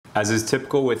As is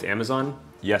typical with Amazon,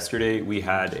 yesterday we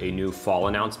had a new fall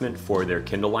announcement for their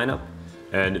Kindle lineup,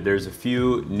 and there's a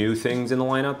few new things in the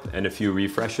lineup and a few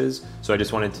refreshes. So I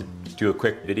just wanted to do a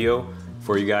quick video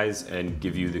for you guys and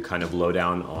give you the kind of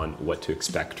lowdown on what to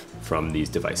expect from these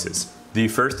devices. The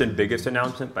first and biggest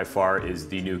announcement by far is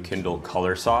the new Kindle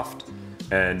Color Soft,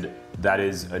 and that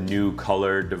is a new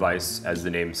color device, as the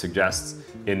name suggests,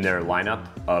 in their lineup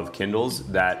of Kindles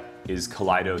that is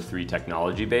Kaleido 3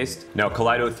 technology based. Now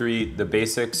Kaleido 3, the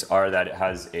basics are that it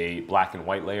has a black and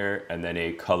white layer and then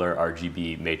a color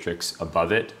RGB matrix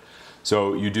above it.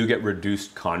 So you do get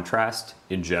reduced contrast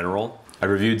in general. I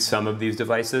reviewed some of these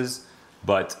devices,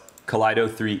 but Kaleido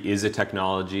 3 is a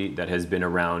technology that has been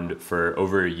around for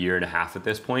over a year and a half at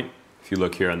this point. If you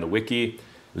look here on the wiki, it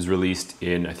was released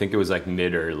in, I think it was like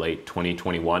mid or late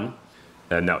 2021.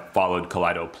 And that followed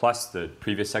Kaleido Plus, the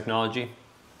previous technology.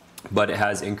 But it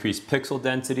has increased pixel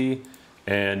density,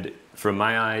 and from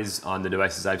my eyes on the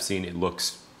devices I've seen, it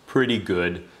looks pretty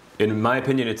good. In my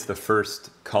opinion, it's the first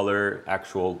color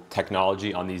actual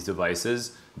technology on these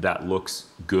devices that looks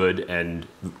good and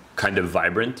kind of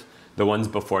vibrant. The ones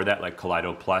before that, like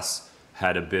Kaleido Plus,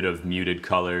 had a bit of muted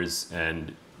colors,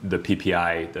 and the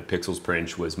PPI, the pixels per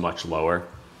inch, was much lower.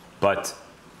 But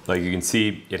like you can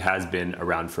see, it has been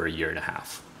around for a year and a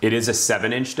half. It is a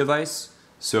 7-inch device.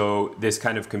 So this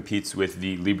kind of competes with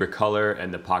the Libre Color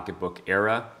and the Pocketbook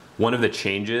Era. One of the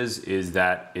changes is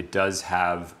that it does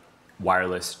have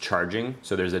wireless charging.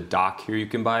 So there's a dock here you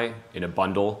can buy in a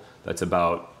bundle that's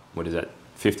about, what is that,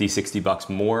 50, 60 bucks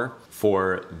more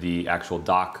for the actual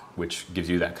dock, which gives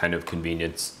you that kind of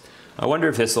convenience. I wonder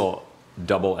if this will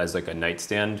double as like a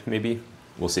nightstand maybe.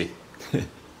 We'll see.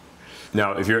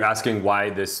 Now, if you're asking why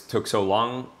this took so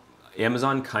long,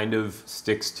 Amazon kind of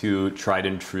sticks to tried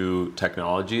and true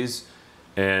technologies,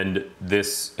 and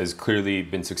this has clearly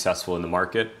been successful in the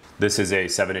market. This is a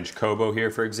 7-inch Kobo here,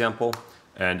 for example,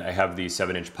 and I have the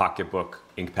 7-inch Pocketbook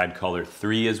InkPad Color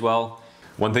 3 as well.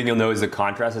 One thing you'll know is the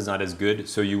contrast is not as good,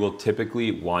 so you will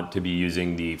typically want to be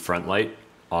using the front light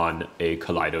on a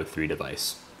Kaleido 3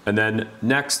 device. And then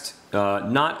next,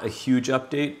 not a huge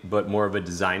update, but more of a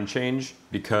design change,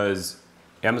 because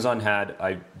Amazon had,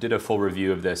 I did a full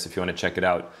review of this if you want to check it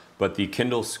out, but the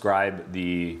Kindle Scribe,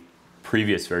 the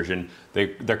previous version,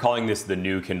 they're calling this the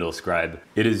new Kindle Scribe.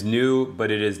 It is new,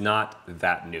 but it is not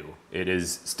that new. It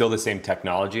is still the same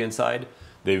technology inside.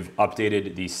 They've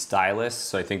updated the stylus,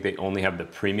 so I think they only have the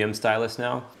premium stylus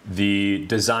now. The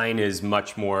design is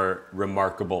much more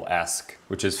Remarkable-esque,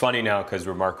 which is funny now because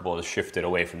Remarkable has shifted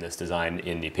away from this design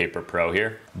in the Paper Pro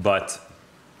here. But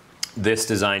this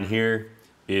design here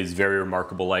is very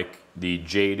Remarkable-like. The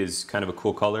jade is kind of a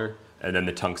cool color, and then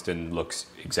the tungsten looks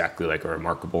exactly like a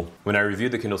Remarkable. When I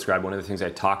reviewed the Kindle Scribe, one of the things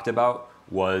I talked about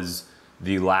was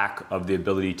the lack of the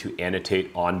ability to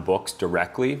annotate on books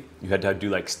directly. You had to do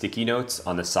like sticky notes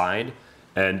on the side,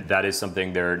 and that is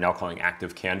something they're now calling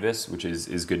Active Canvas, which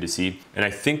is good to see. And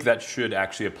I think that should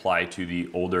actually apply to the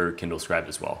older Kindle Scribe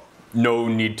as well. No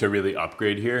need to really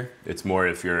upgrade here. It's more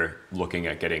if you're looking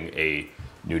at getting a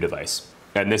new device.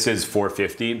 And this is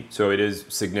 $450, so it is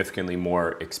significantly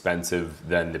more expensive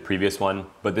than the previous one,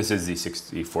 but this is the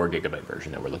 64 gigabyte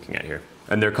version that we're looking at here.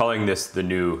 And they're calling this the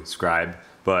new Scribe.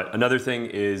 But another thing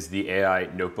is the AI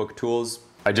notebook tools.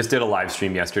 I just did a live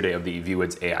stream yesterday of the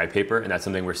VWoods AI paper, and that's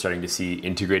something we're starting to see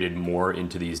integrated more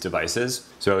into these devices.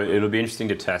 So it'll be interesting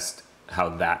to test how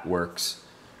that works.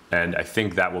 And I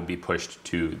think that will be pushed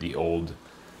to the old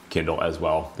Kindle as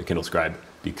well, the Kindle Scribe,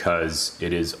 because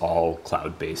it is all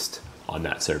cloud-based on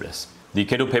that service. The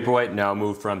Kindle Paperwhite now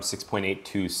moved from 6.8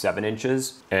 to 7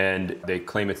 inches, and they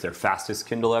claim it's their fastest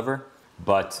Kindle ever,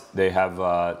 but they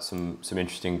have some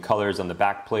interesting colors on the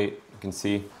back plate. You can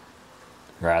see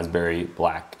raspberry,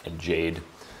 black, and jade.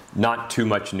 Not too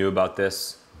much new about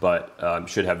this, but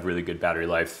should have really good battery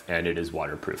life, and it is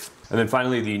waterproof. And then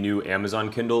finally, the new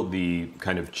Amazon Kindle, the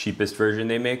kind of cheapest version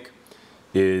they make,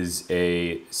 is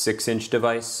a 6-inch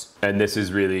device, and this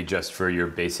is really just for your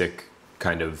basic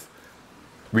kind of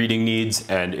reading needs,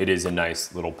 and it is a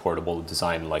nice little portable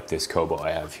design like this Kobo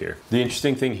I have here. The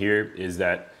interesting thing here is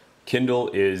that Kindle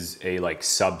is a like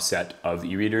subset of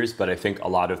e-readers, but I think a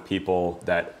lot of people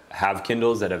that have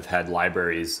Kindles that have had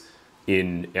libraries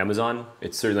in Amazon,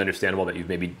 it's certainly understandable that you've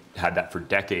maybe had that for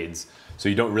decades, so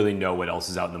you don't really know what else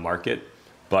is out in the market.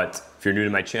 But if you're new to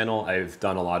my channel, I've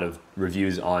done a lot of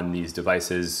reviews on these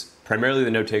devices, primarily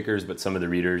the note takers, but some of the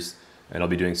readers, and I'll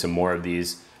be doing some more of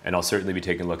these. And I'll certainly be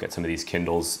taking a look at some of these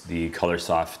Kindles. The Color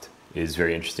Soft is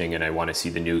very interesting, and I want to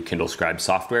see the new Kindle Scribe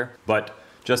software. But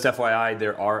just FYI,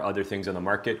 there are other things on the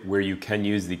market where you can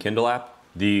use the Kindle app.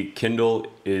 The Kindle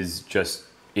is just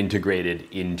integrated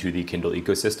into the Kindle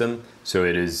ecosystem. So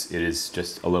it is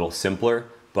just a little simpler,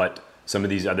 but some of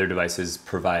these other devices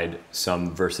provide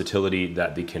some versatility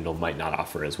that the Kindle might not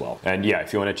offer as well. And yeah,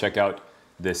 if you want to check out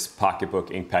this Pocketbook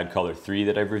InkPad Color 3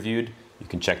 that I've reviewed, you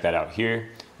can check that out here.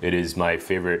 It is my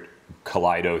favorite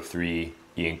Kaleido 3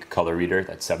 ink color reader.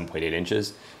 That's 7.8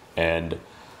 inches. And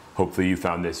hopefully you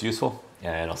found this useful,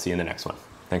 and I'll see you in the next one.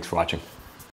 Thanks for watching.